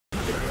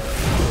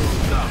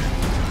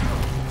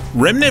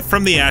Remnant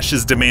from the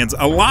Ashes demands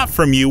a lot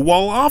from you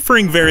while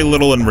offering very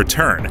little in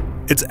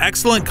return. Its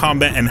excellent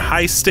combat and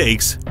high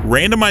stakes,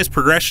 randomized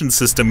progression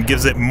system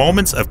gives it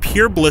moments of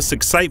pure bliss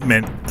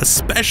excitement,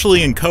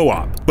 especially in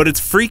co-op, but its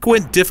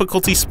frequent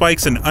difficulty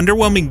spikes and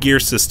underwhelming gear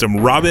system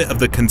rob it of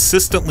the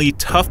consistently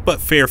tough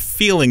but fair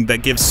feeling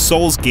that gives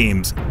Souls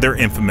games their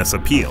infamous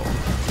appeal.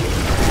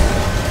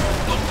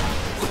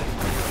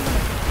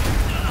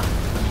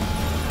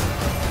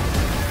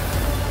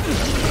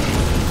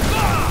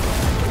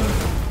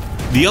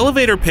 The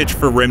elevator pitch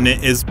for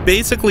Remnant is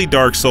basically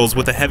Dark Souls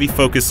with a heavy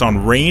focus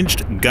on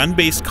ranged,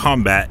 gun-based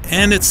combat,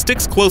 and it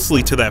sticks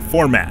closely to that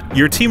format.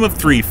 Your team of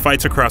 3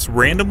 fights across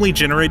randomly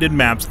generated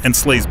maps and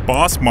slays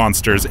boss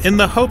monsters in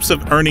the hopes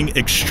of earning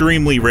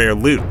extremely rare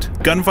loot.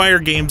 Gunfire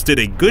Games did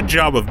a good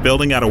job of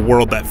building out a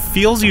world that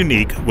feels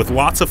unique with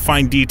lots of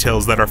fine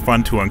details that are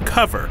fun to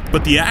uncover,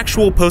 but the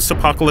actual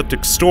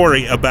post-apocalyptic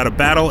story about a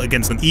battle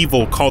against an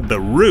evil called the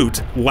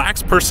Root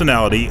lacks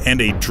personality and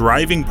a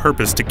driving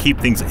purpose to keep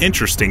things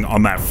interesting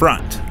on that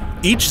front.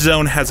 Each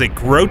zone has a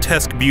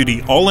grotesque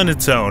beauty all in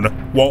its own,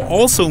 while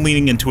also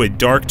leaning into a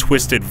dark,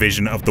 twisted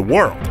vision of the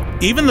world.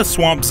 Even the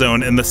swamp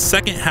zone in the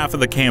second half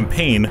of the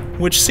campaign,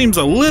 which seems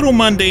a little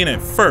mundane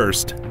at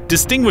first,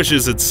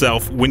 distinguishes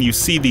itself when you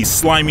see these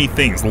slimy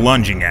things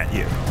lunging at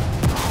you.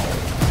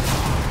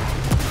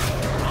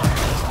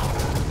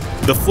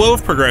 The flow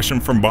of progression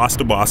from boss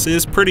to boss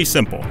is pretty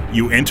simple.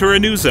 You enter a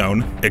new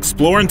zone,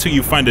 explore until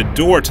you find a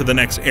door to the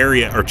next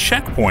area or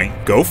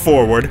checkpoint, go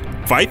forward,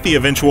 fight the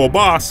eventual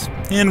boss,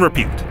 and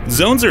repeat.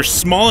 Zones are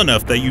small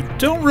enough that you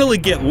don't really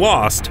get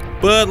lost,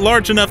 but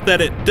large enough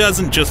that it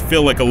doesn't just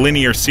feel like a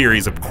linear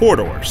series of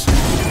corridors.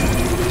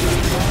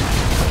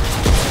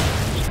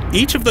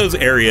 Each of those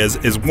areas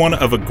is one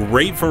of a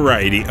great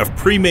variety of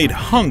pre-made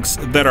hunks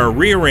that are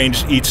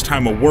rearranged each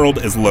time a world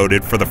is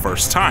loaded for the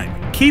first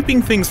time,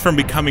 keeping things from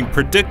becoming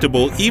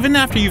predictable even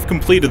after you've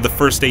completed the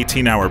first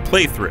 18-hour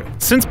playthrough.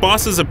 Since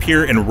bosses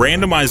appear in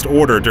randomized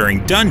order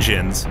during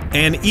dungeons,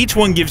 and each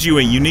one gives you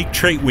a unique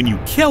trait when you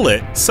kill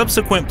it,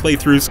 subsequent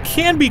playthroughs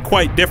can be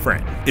quite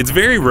different. It's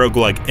very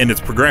roguelike in its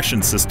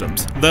progression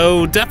systems,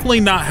 though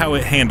definitely not how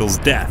it handles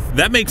death.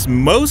 That makes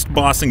most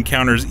boss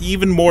encounters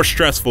even more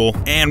stressful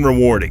and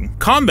rewarding.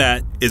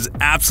 Combat is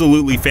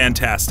absolutely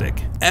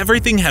fantastic.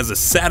 Everything has a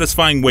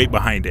satisfying weight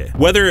behind it,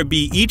 whether it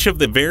be each of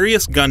the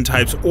various gun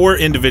types or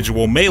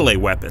individual melee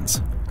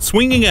weapons.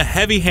 Swinging a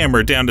heavy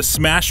hammer down to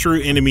smash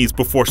through enemies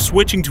before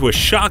switching to a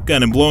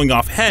shotgun and blowing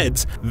off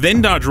heads,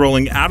 then dodge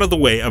rolling out of the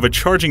way of a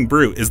charging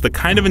brute is the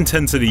kind of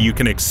intensity you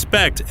can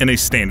expect in a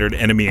standard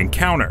enemy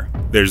encounter.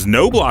 There's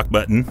no block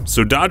button,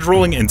 so dodge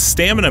rolling and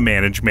stamina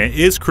management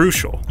is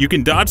crucial. You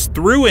can dodge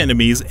through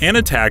enemies and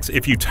attacks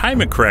if you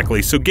time it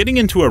correctly, so getting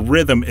into a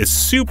rhythm is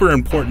super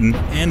important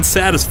and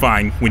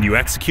satisfying when you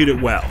execute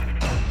it well.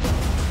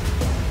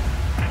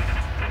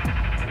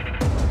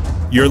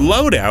 Your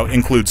loadout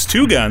includes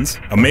 2 guns,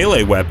 a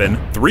melee weapon,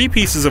 3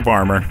 pieces of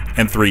armor,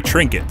 and 3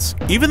 trinkets.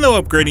 Even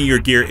though upgrading your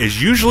gear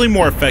is usually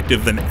more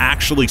effective than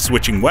actually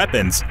switching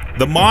weapons,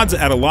 the mods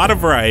add a lot of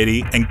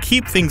variety and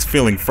keep things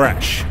feeling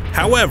fresh.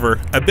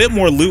 However, a bit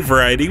more loot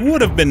variety would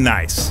have been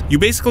nice. You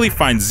basically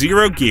find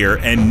 0 gear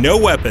and no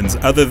weapons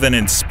other than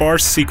in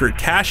sparse secret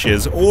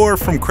caches or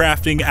from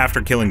crafting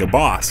after killing a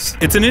boss.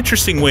 It's an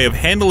interesting way of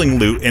handling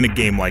loot in a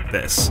game like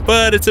this,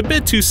 but it's a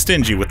bit too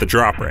stingy with the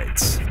drop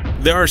rates.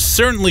 There are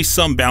certainly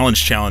some balance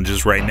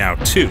challenges right now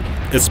too,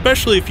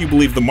 especially if you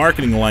believe the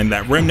marketing line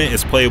that Remnant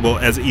is playable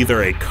as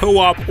either a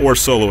co-op or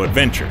solo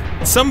adventure.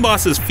 Some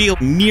bosses feel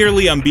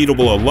nearly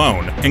unbeatable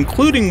alone,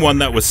 including one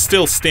that was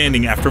still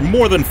standing after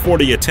more than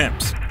 40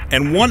 attempts.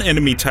 And one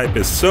enemy type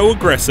is so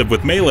aggressive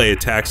with melee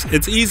attacks,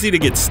 it's easy to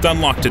get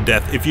stun-locked to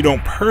death if you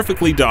don't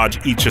perfectly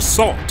dodge each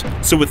assault.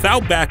 So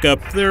without backup,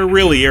 they're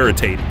really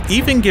irritating.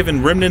 Even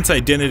given Remnant's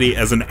identity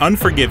as an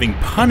unforgiving,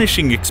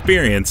 punishing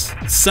experience,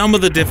 some of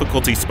the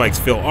difficulty spikes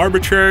feel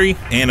arbitrary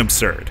and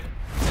absurd.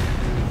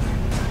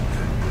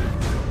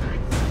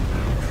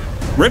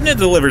 Remnant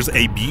delivers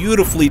a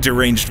beautifully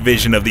deranged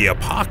vision of the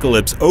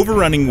apocalypse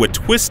overrunning with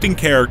twisting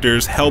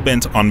characters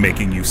hellbent on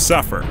making you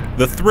suffer.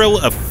 The thrill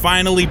of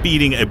finally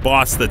beating a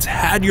boss that's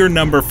had your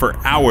number for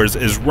hours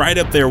is right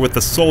up there with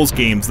the Souls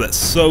games that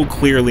so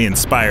clearly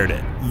inspired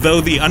it, though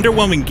the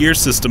underwhelming gear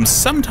system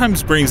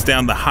sometimes brings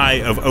down the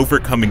high of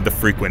overcoming the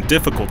frequent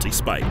difficulty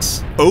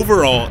spikes.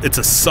 Overall, it's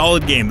a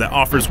solid game that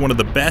offers one of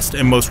the best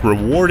and most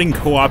rewarding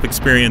co-op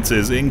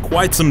experiences in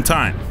quite some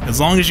time, as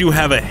long as you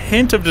have a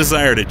hint of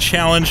desire to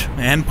challenge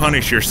and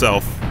punish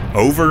yourself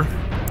over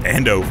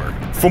and over.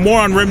 For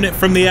more on Remnant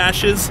from the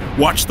Ashes,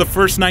 watch the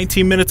first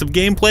 19 minutes of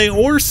gameplay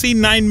or see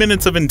 9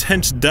 minutes of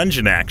intense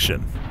dungeon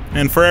action.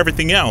 And for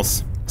everything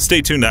else,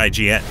 stay tuned to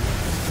IGN.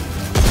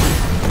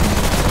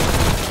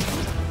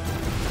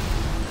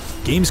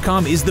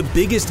 Gamescom is the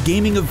biggest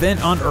gaming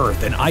event on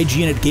Earth, and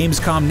IGN at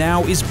Gamescom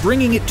Now is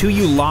bringing it to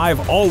you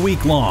live all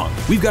week long.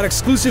 We've got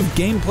exclusive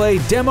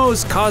gameplay,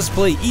 demos,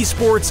 cosplay,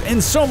 esports,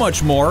 and so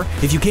much more.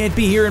 If you can't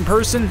be here in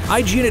person,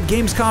 IGN at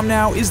Gamescom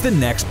Now is the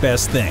next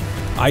best thing.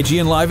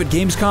 IGN Live at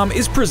Gamescom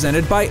is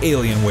presented by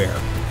Alienware.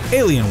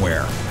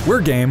 Alienware,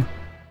 we're game.